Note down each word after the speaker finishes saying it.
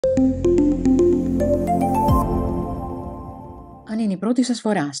είναι η πρώτη σας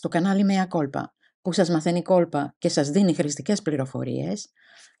φορά στο κανάλι Μέα Κόλπα που σας μαθαίνει κόλπα και σας δίνει χρηστικές πληροφορίες,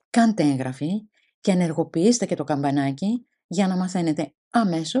 κάντε έγγραφη και ενεργοποιήστε και το καμπανάκι για να μαθαίνετε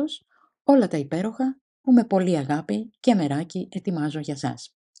αμέσως όλα τα υπέροχα που με πολύ αγάπη και μεράκι ετοιμάζω για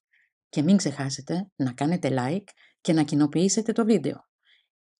σας. Και μην ξεχάσετε να κάνετε like και να κοινοποιήσετε το βίντεο.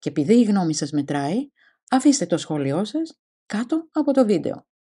 Και επειδή η γνώμη σας μετράει, αφήστε το σχόλιο σας κάτω από το βίντεο.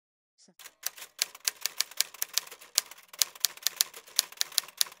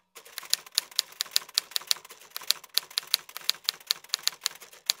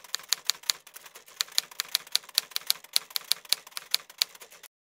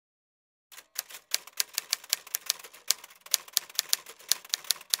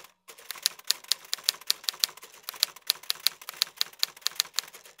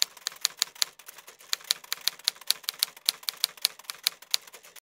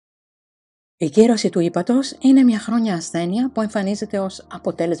 Η κίρρωση του ύπατος είναι μια χρόνια ασθένεια που εμφανίζεται ως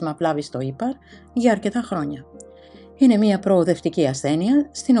αποτέλεσμα βλάβης στο ήπαρ για αρκετά χρόνια. Είναι μια προοδευτική ασθένεια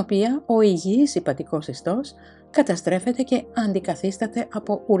στην οποία ο υγιής ηπατικός ιστός καταστρέφεται και αντικαθίσταται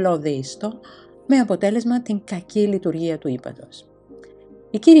από ουλώδη ιστό με αποτέλεσμα την κακή λειτουργία του ύπατος.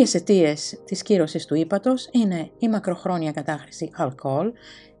 Οι κύριες αιτίες της κίρρωσης του ύπατος είναι η μακροχρόνια κατάχρηση αλκοόλ,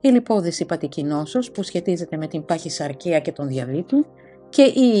 η λιπώδης ηπατική νόσος που σχετίζεται με την παχυσαρκία και τον διαβήτη και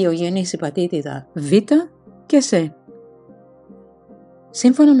η ιογενής ηπατήτιδα Β και Σ.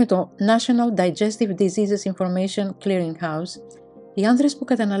 Σύμφωνα με το National Digestive Diseases Information Clearinghouse, οι άνδρες που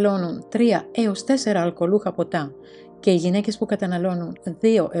καταναλώνουν 3 έως 4 αλκοολούχα ποτά και οι γυναίκες που καταναλώνουν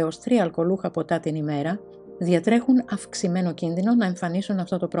 2 έως 3 αλκοολούχα ποτά την ημέρα διατρέχουν αυξημένο κίνδυνο να εμφανίσουν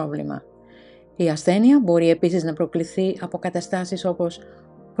αυτό το πρόβλημα. Η ασθένεια μπορεί επίσης να προκληθεί από καταστάσεις όπως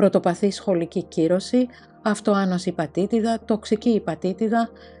πρωτοπαθή σχολική κίρρωση, αυτοάνωση ηπατήτιδα, τοξική ηπατήτιδα,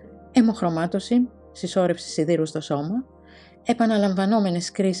 αιμοχρωμάτωση, συσσόρευση σιδήρου στο σώμα,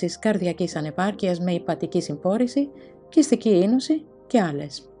 επαναλαμβανόμενες κρίσεις καρδιακής ανεπάρκειας με ηπατική συμφόρηση, κυστική είνωση και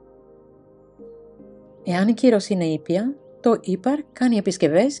άλλες. Εάν η κίρρωση είναι ήπια, το ήπαρ κάνει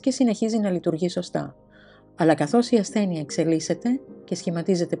επισκευές και συνεχίζει να λειτουργεί σωστά. Αλλά καθώς η ασθένεια εξελίσσεται και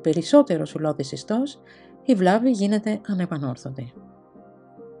σχηματίζεται περισσότερος ουλώδης ιστός, η βλάβη γίνεται ανεπανόρθωτη.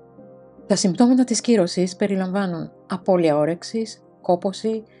 Τα συμπτώματα της κίρρωσης περιλαμβάνουν απώλεια όρεξης,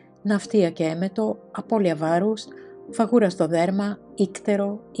 κόπωση, ναυτία και έμετο, απώλεια βάρους, φαγούρα στο δέρμα,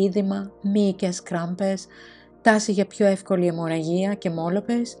 ίκτερο, είδημα, μυϊκές κράμπες, τάση για πιο εύκολη αιμορραγία και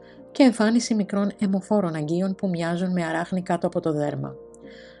μόλοπες και εμφάνιση μικρών αιμοφόρων αγγείων που μοιάζουν με αράχνη κάτω από το δέρμα.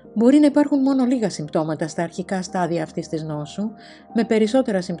 Μπορεί να υπάρχουν μόνο λίγα συμπτώματα στα αρχικά στάδια αυτής της νόσου, με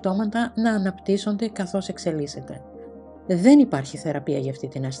περισσότερα συμπτώματα να αναπτύσσονται καθώς εξελίσσεται. Δεν υπάρχει θεραπεία για αυτή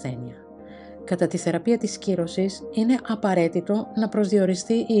την ασθένεια. Κατά τη θεραπεία της κίρρωσης είναι απαραίτητο να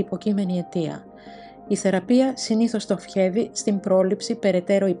προσδιοριστεί η υποκείμενη αιτία. Η θεραπεία συνήθως στοχεύει στην πρόληψη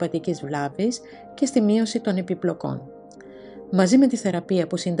περαιτέρω ηπατικής βλάβης και στη μείωση των επιπλοκών. Μαζί με τη θεραπεία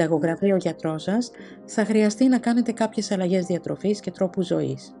που συνταγογραφεί ο γιατρός σας, θα χρειαστεί να κάνετε κάποιες αλλαγές διατροφής και τρόπου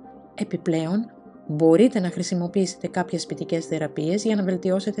ζωής. Επιπλέον, μπορείτε να χρησιμοποιήσετε κάποιες σπιτικές θεραπείες για να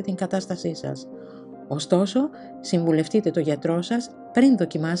βελτιώσετε την κατάστασή σας. Ωστόσο, συμβουλευτείτε το γιατρό σας πριν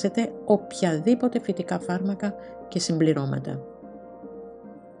δοκιμάσετε οποιαδήποτε φυτικά φάρμακα και συμπληρώματα.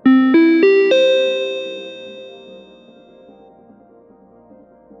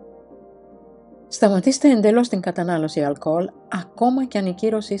 Σταματήστε εντελώς την κατανάλωση αλκοόλ, ακόμα και αν η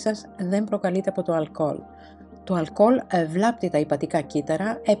κίρρωσή σας δεν προκαλείται από το αλκοόλ. Το αλκοόλ βλάπτει τα ηπατικά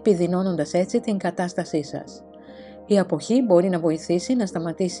κύτταρα, επιδεινώνοντας έτσι την κατάστασή σας. Η αποχή μπορεί να βοηθήσει να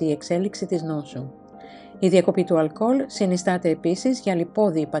σταματήσει η εξέλιξη της νόσου. Η διακοπή του αλκοόλ συνιστάται επίσης για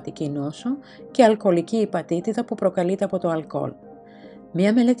λιπώδη ηπατική νόσο και αλκοολική ηπατήτιδα που προκαλείται από το αλκοόλ.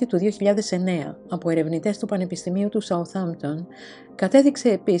 Μία μελέτη του 2009 από ερευνητές του Πανεπιστημίου του Southampton κατέδειξε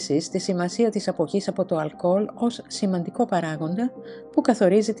επίσης τη σημασία της αποχής από το αλκοόλ ως σημαντικό παράγοντα που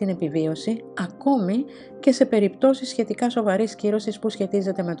καθορίζει την επιβίωση ακόμη και σε περιπτώσεις σχετικά σοβαρής κίρρωσης που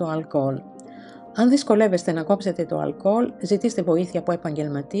σχετίζεται με το αλκοόλ. Αν δυσκολεύεστε να κόψετε το αλκοόλ, ζητήστε βοήθεια από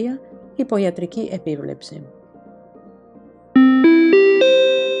επαγγελματία υπό ιατρική επίβλεψη.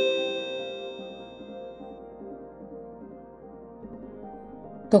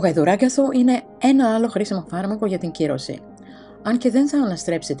 Το γαϊδουράκιαθο είναι ένα άλλο χρήσιμο φάρμακο για την κίρρωση. Αν και δεν θα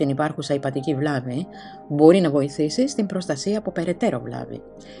αναστρέψει την υπάρχουσα ηπατική βλάβη, μπορεί να βοηθήσει στην προστασία από περαιτέρω βλάβη.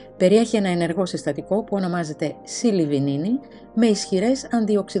 Περιέχει ένα ενεργό συστατικό που ονομάζεται σιλιβινίνη με ισχυρές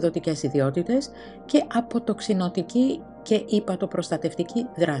αντιοξυδωτικές ιδιότητες και αποτοξινωτική και ηπατοπροστατευτική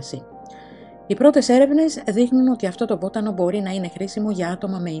δράση. Οι πρώτες έρευνες δείχνουν ότι αυτό το βότανο μπορεί να είναι χρήσιμο για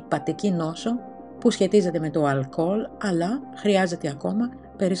άτομα με ηπατική νόσο που σχετίζεται με το αλκοόλ, αλλά χρειάζεται ακόμα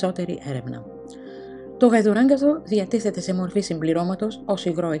περισσότερη έρευνα. Το γαϊδουράγκαθο διατίθεται σε μορφή συμπληρώματος ως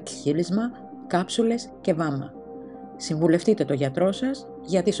υγρό εκχύλισμα, κάψουλες και βάμα. Συμβουλευτείτε το γιατρό σας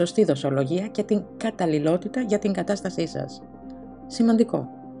για τη σωστή δοσολογία και την καταλληλότητα για την κατάστασή σας. Σημαντικό.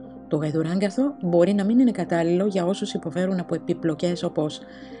 Το γαϊδουράγκαθο μπορεί να μην είναι κατάλληλο για όσους υποφέρουν από επιπλοκές όπως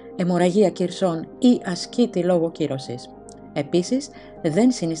αιμορραγία κυρσών ή ασκήτη λόγω κίρρωσης. Επίσης,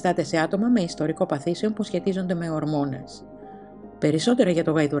 δεν συνιστάται σε άτομα με ιστορικό παθήσεων που σχετίζονται με ορμόνες. Περισσότερα για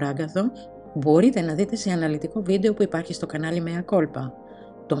το γαϊδουράγκαθο μπορείτε να δείτε σε αναλυτικό βίντεο που υπάρχει στο κανάλι Μέα Κόλπα.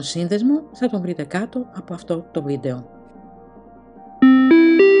 Τον σύνδεσμο θα τον βρείτε κάτω από αυτό το βίντεο.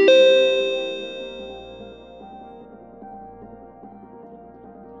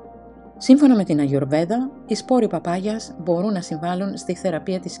 Σύμφωνα με την Αγιουρβέδα, οι σπόροι παπάγιας μπορούν να συμβάλλουν στη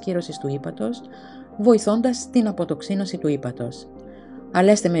θεραπεία της κίρρωσης του ύπατος, βοηθώντας στην αποτοξίνωση του ύπατος.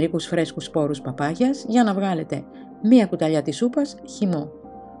 Αλέστε μερικούς φρέσκους σπόρους παπάγιας για να βγάλετε μία κουταλιά της σούπας χυμό.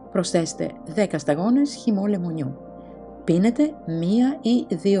 Προσθέστε 10 σταγόνες χυμό λεμονιού. Πίνετε 1 ή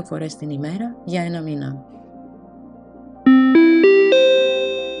 2 φορές την ημέρα για 1 μήνα.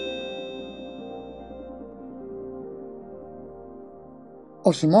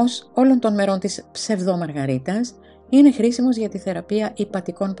 Ο χυμός όλων των μερών της ψευδομαργαρίτας είναι χρήσιμος για τη θεραπεία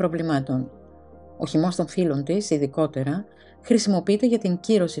ηπατικών προβλημάτων. Ο χυμός των φύλων της, ειδικότερα, χρησιμοποιείται για την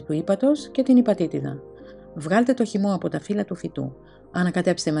κίρρωση του ύπατος και την ηπατίτιδα. Βγάλτε το χυμό από τα φύλλα του φυτού.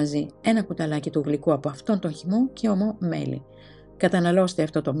 Ανακατέψτε μαζί 1 κουταλάκι του γλυκού από αυτόν τον χυμό και ομό μέλι. Καταναλώστε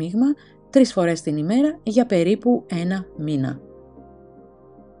αυτό το μείγμα 3 φορές την ημέρα για περίπου 1 μήνα.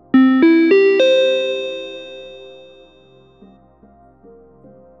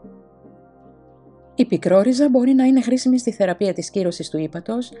 Η πικρόριζα μπορεί να είναι χρήσιμη στη θεραπεία της κίρρωσης του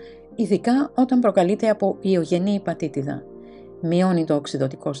ύπατος, ειδικά όταν προκαλείται από ιογενή ηπατίτιδα. Μειώνει το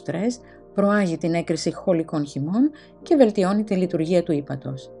οξυδωτικό στρες, προάγει την έκρηση χολικών χυμών και βελτιώνει τη λειτουργία του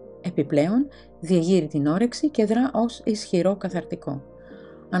ύπατος. Επιπλέον, διεγείρει την όρεξη και δρά ως ισχυρό καθαρτικό.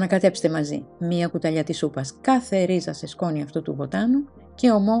 Ανακατέψτε μαζί 1 κουταλιά της σούπας κάθε ρίζα σε σκόνη αυτού του βοτάνου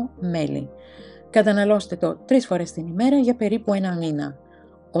και ομό μέλι. Καταναλώστε το 3 φορές την ημέρα για περίπου 1 μήνα.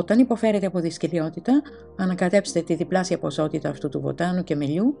 Όταν υποφέρετε από δυσκολιότητα, ανακατέψτε τη διπλάσια ποσότητα αυτού του βοτάνου και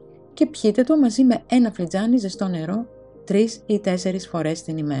μελιού και πιείτε το μαζί με 1 φλιτζάνι ζεστό νερό 3 ή 4 φορές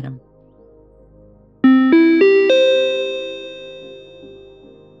την ημέρα.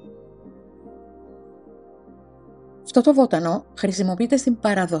 Αυτό το βότανο χρησιμοποιείται στην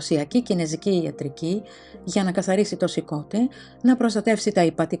παραδοσιακή κινεζική ιατρική για να καθαρίσει το σηκώτε, να προστατεύσει τα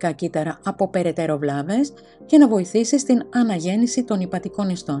ηπατικά κύτταρα από περαιτέρω βλάβες και να βοηθήσει στην αναγέννηση των ηπατικών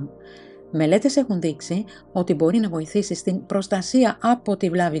ιστών. Μελέτες έχουν δείξει ότι μπορεί να βοηθήσει στην προστασία από τη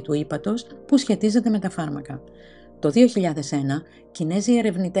βλάβη του ύπατος που σχετίζεται με τα φάρμακα. Το 2001, Κινέζοι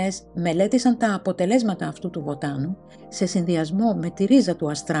ερευνητές μελέτησαν τα αποτελέσματα αυτού του βοτάνου σε συνδυασμό με τη ρίζα του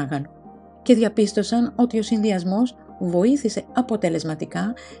αστράγαλου και διαπίστωσαν ότι ο συνδυασμός βοήθησε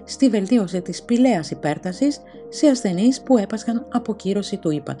αποτελεσματικά στη βελτίωση της πηλαίας υπέρτασης σε ασθενείς που έπασχαν από κίρρωση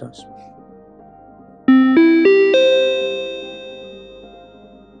του ύπατος.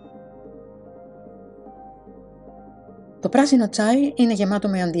 Το πράσινο τσάι είναι γεμάτο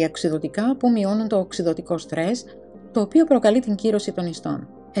με αντιοξυδωτικά που μειώνουν το οξυδωτικό στρες, το οποίο προκαλεί την κίρρωση των ιστών.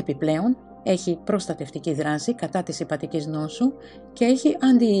 Επιπλέον, έχει προστατευτική δράση κατά της ηπατικής νόσου και έχει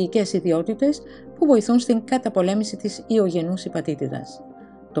αντιϊικές ιδιότητες που βοηθούν στην καταπολέμηση της ιογενούς ηπατίτιδας.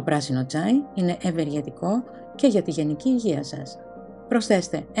 Το πράσινο τσάι είναι ευεργετικό και για τη γενική υγεία σας.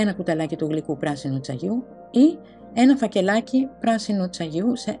 Προσθέστε 1 κουταλάκι του γλυκού πράσινου τσαγιού ή 1 φακελάκι πράσινου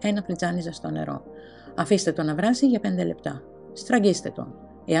τσαγιού σε 1 φλιτζάνι ζεστό νερό. Αφήστε το να βράσει για 5 λεπτά. Στραγγίστε το.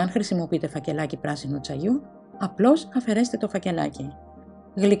 Εάν χρησιμοποιείτε φακελάκι πράσινου τσαγιού, απλώς αφαιρέστε το φακελάκι.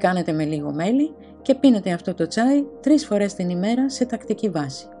 Γλυκάνετε με λίγο μέλι και πίνετε αυτό το τσάι 3 φορές την ημέρα σε τακτική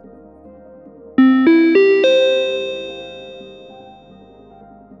βάση.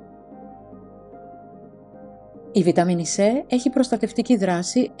 Η βιταμίνη C έχει προστατευτική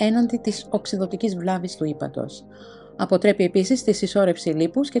δράση έναντι της οξυδωτικής βλάβης του ύπατος. Αποτρέπει επίσης τη συσσόρευση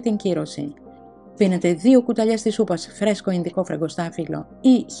λίπους και την κίρρωση. Πίνετε 2 κουταλιές της σούπας φρέσκο ινδικό φραγκοστάφυλλο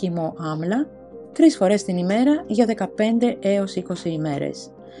ή χυμό άμλα 3 φορές την ημέρα για 15 έως 20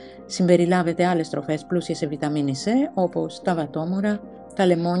 ημέρες. Συμπεριλάβετε άλλες τροφές πλούσιες σε βιταμίνη C όπως τα βατόμουρα, τα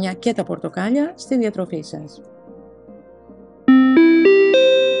λεμόνια και τα πορτοκάλια στη διατροφή σας.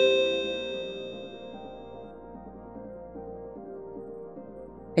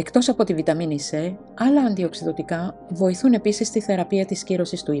 Εκτός από τη βιταμίνη C, άλλα αντιοξυδωτικά βοηθούν επίσης στη θεραπεία της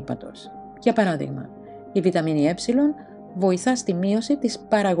κίρρωσης του ύπατος. Για παράδειγμα, η βιταμίνη Ε βοηθά στη μείωση της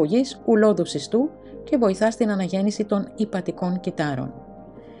παραγωγής ουλώδου ιστού και βοηθά στην αναγέννηση των ηπατικών κυττάρων.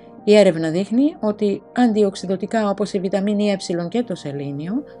 Η έρευνα δείχνει ότι αντιοξυδωτικά όπως η βιταμίνη Ε και το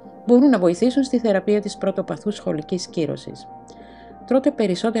σελήνιο μπορούν να βοηθήσουν στη θεραπεία της πρωτοπαθούς σχολικής κίρρωσης. Τρώτε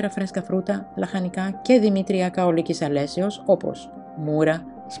περισσότερα φρέσκα φρούτα, λαχανικά και δημητριακά ολικής αλέσεως όπως μούρα,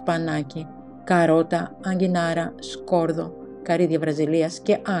 σπανάκι, καρότα, αγκινάρα, σκόρδο, καρύδια Βραζιλίας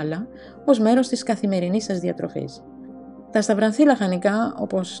και άλλα ως μέρος της καθημερινής σας διατροφής. Τα σταυρανθή λαχανικά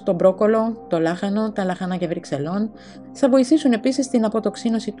όπως το μπρόκολο, το λάχανο, τα λαχανάκια Βρυξελών θα βοηθήσουν επίσης στην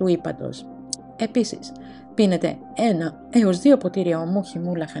αποτοξίνωση του ύπατος. Επίσης, πίνετε 1 έως 2 ποτήρια ομού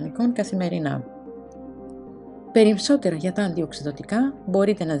χυμού λαχανικών καθημερινά. Περισσότερα για τα αντιοξυδωτικά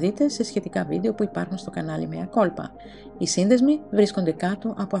μπορείτε να δείτε σε σχετικά βίντεο που υπάρχουν στο κανάλι Μέα Κόλπα. Οι σύνδεσμοι βρίσκονται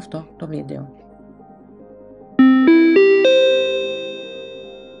κάτω από αυτό το βίντεο.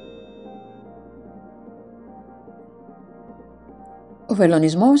 Ο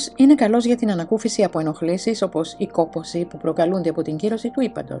βελονισμός είναι καλός για την ανακούφιση από ενοχλήσεις όπως η κόπωση που προκαλούνται από την κίρρωση του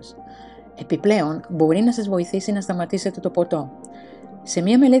ύπατος. Επιπλέον, μπορεί να σας βοηθήσει να σταματήσετε το ποτό. Σε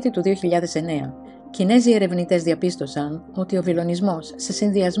μία μελέτη του 2009, Κινέζοι ερευνητές διαπίστωσαν ότι ο βελονισμός σε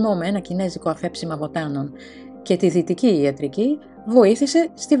συνδυασμό με ένα κινέζικο αφέψιμα βοτάνων και τη δυτική ιατρική βοήθησε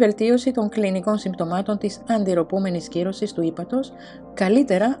στη βελτίωση των κλινικών συμπτωμάτων της αντιρροπούμενης κίρρωσης του ύπατος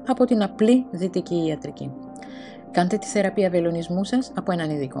καλύτερα από την απλή δυτική ιατρική. Κάντε τη θεραπεία βελονισμού σας από έναν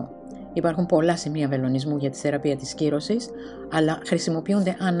ειδικό. Υπάρχουν πολλά σημεία βελονισμού για τη θεραπεία της κίρρωσης, αλλά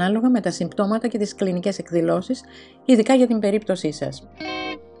χρησιμοποιούνται ανάλογα με τα συμπτώματα και τις κλινικές εκδηλώσεις, ειδικά για την περίπτωσή σας.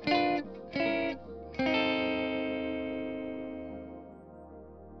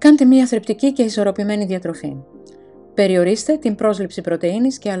 Κάντε μια θρεπτική και ισορροπημένη διατροφή. Περιορίστε την πρόσληψη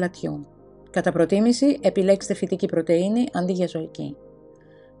πρωτεΐνης και αλατιού. Κατά προτίμηση, επιλέξτε φυτική πρωτεΐνη αντί για ζωική.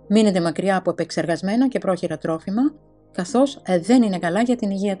 Μείνετε μακριά από επεξεργασμένα και πρόχειρα τρόφιμα, καθώς δεν είναι καλά για την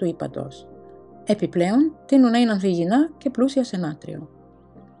υγεία του ύπατος. Επιπλέον, τείνουν να είναι αμφιγεινά και πλούσια σε νάτριο.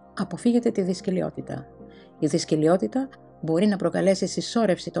 Αποφύγετε τη δυσκολιότητα. Η δυσκολιότητα μπορεί να προκαλέσει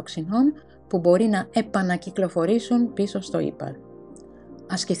συσσόρευση τοξινών που μπορεί να επανακυκλοφορήσουν πίσω στο ήπαρ.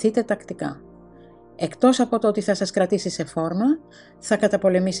 Ασκηθείτε τακτικά. Εκτός από το ότι θα σας κρατήσει σε φόρμα, θα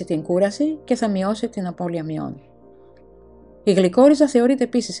καταπολεμήσει την κούραση και θα μειώσει την απώλεια μειών. Η γλυκόριζα θεωρείται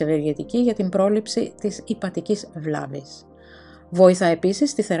επίσης ευεργετική για την πρόληψη της ηπατικής βλάβης. Βοηθά επίσης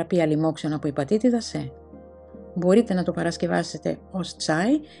στη θεραπεία λοιμόξεων από ηπατίτιδα C. Μπορείτε να το παρασκευάσετε ως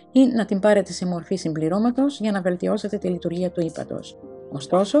τσάι ή να την πάρετε σε μορφή συμπληρώματος για να βελτιώσετε τη λειτουργία του ύπατος.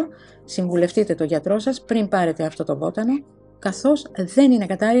 Ωστόσο, συμβουλευτείτε το γιατρό σας πριν πάρετε αυτό το βότανο, καθώς δεν είναι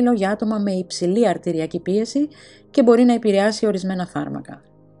κατάλληλο για άτομα με υψηλή αρτηριακή πίεση και μπορεί να επηρεάσει ορισμένα φάρμακα.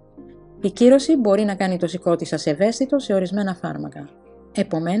 Η κίρρωση μπορεί να κάνει το σηκώτη σας ευαίσθητο σε ορισμένα φάρμακα.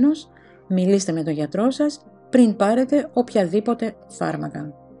 Επομένως, μιλήστε με τον γιατρό σας πριν πάρετε οποιαδήποτε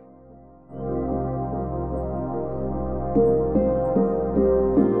φάρμακα.